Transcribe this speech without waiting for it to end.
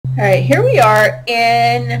All right, here we are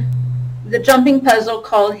in the jumping puzzle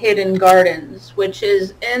called Hidden Gardens, which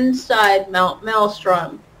is inside Mount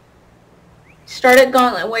Maelstrom. Start at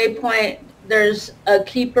Gauntlet Waypoint. There's a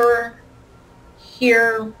keeper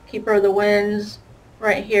here, Keeper of the Winds,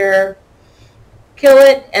 right here. Kill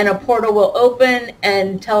it, and a portal will open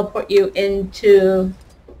and teleport you into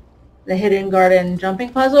the Hidden Garden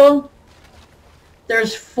jumping puzzle.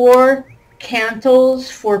 There's 4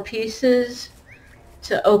 cantles, 4 pieces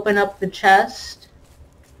to open up the chest.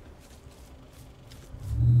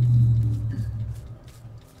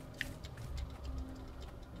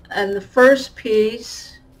 And the first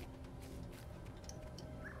piece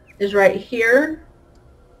is right here.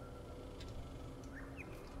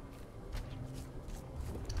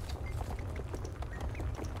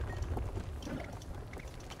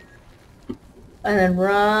 And then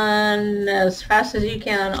run as fast as you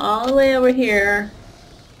can all the way over here.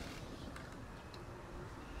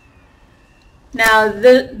 Now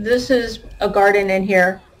this is a garden in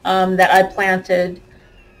here that I planted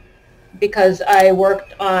because I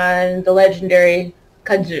worked on the legendary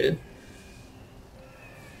kudzu.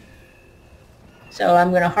 So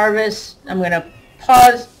I'm going to harvest, I'm going to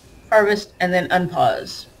pause, harvest, and then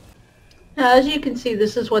unpause. Now as you can see,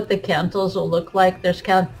 this is what the cantles will look like. There's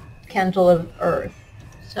cantle of earth.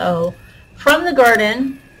 So from the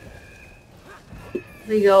garden,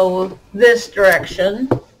 we go this direction.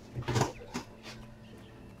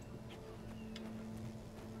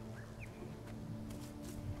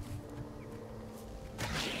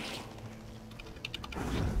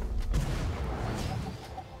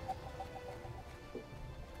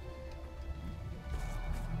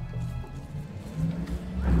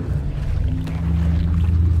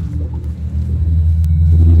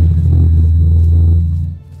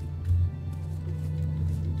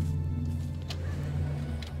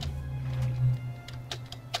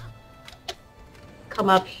 Come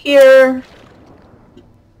up here.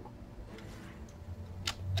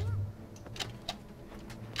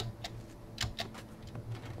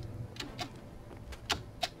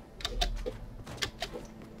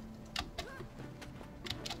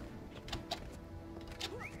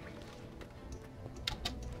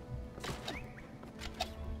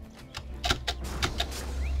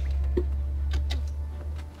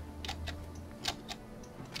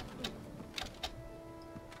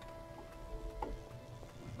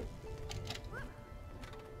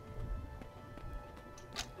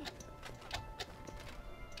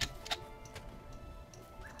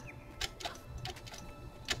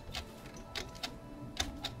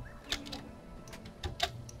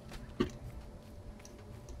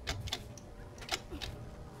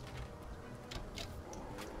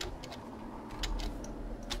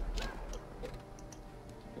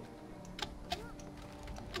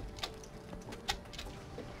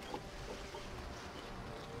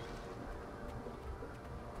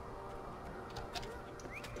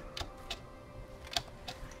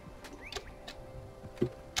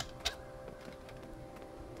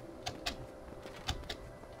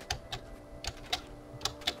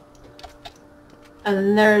 And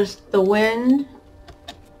then there's the wind.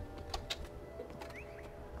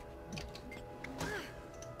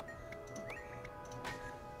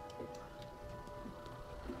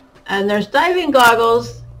 And there's diving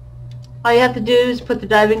goggles. All you have to do is put the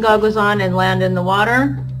diving goggles on and land in the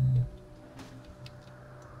water.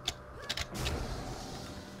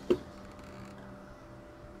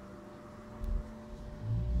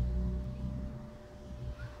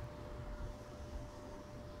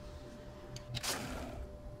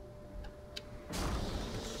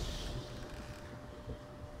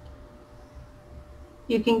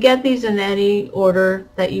 You can get these in any order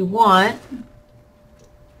that you want.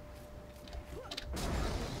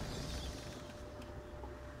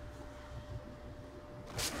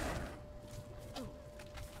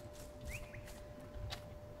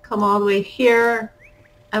 Come all the way here,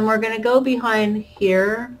 and we're going to go behind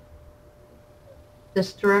here,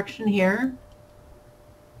 this direction here.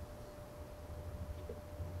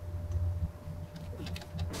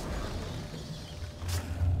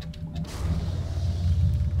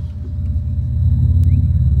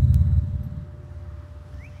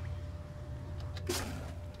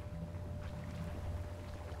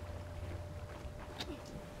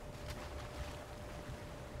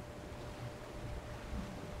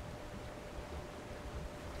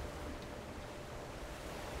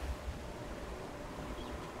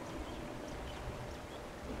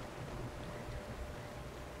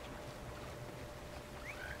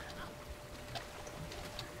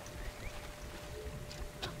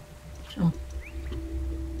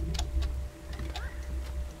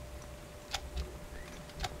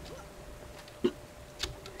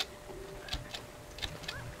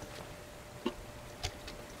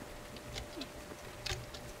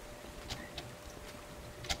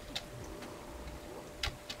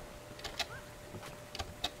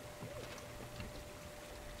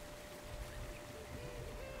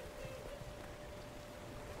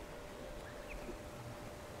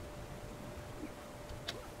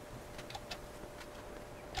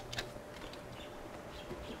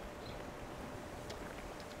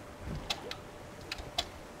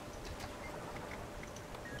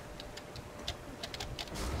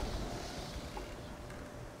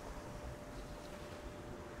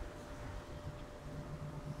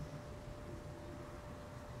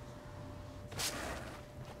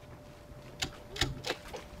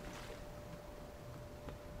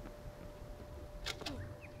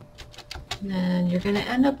 And then you're going to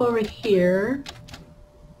end up over here.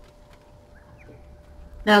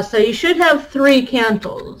 Now, so you should have 3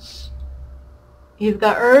 candles. You've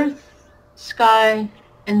got earth, sky,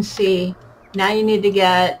 and sea. Now you need to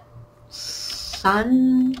get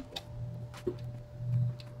sun.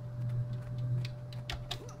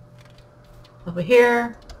 Over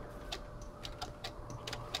here.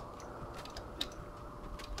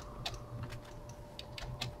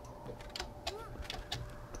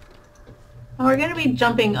 And we're going to be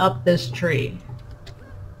jumping up this tree.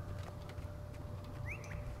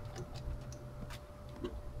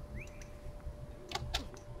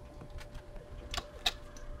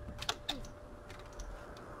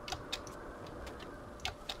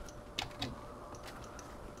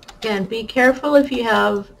 Again, be careful if you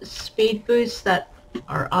have speed boosts that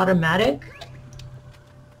are automatic.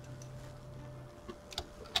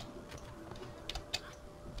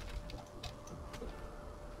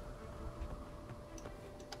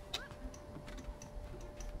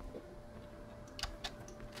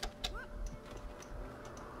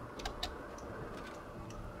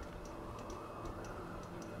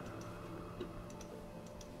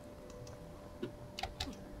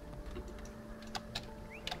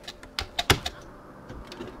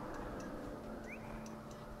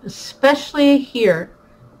 Especially here,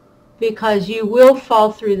 because you will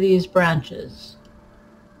fall through these branches.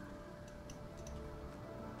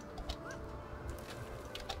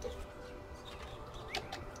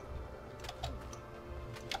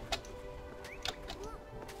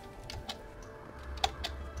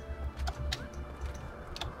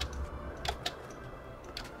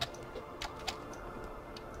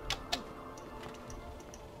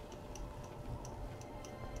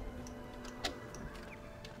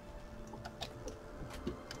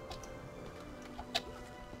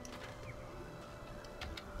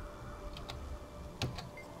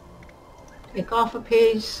 Take off a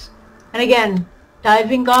piece. And again,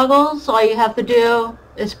 diving goggles, all you have to do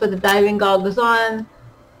is put the diving goggles on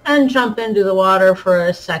and jump into the water for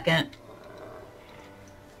a second.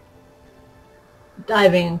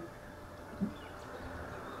 Diving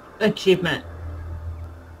achievement.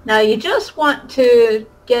 Now you just want to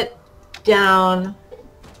get down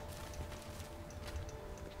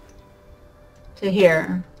to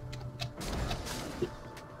here.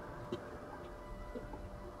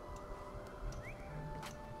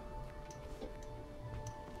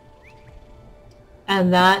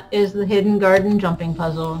 And that is the Hidden Garden jumping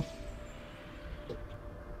puzzle.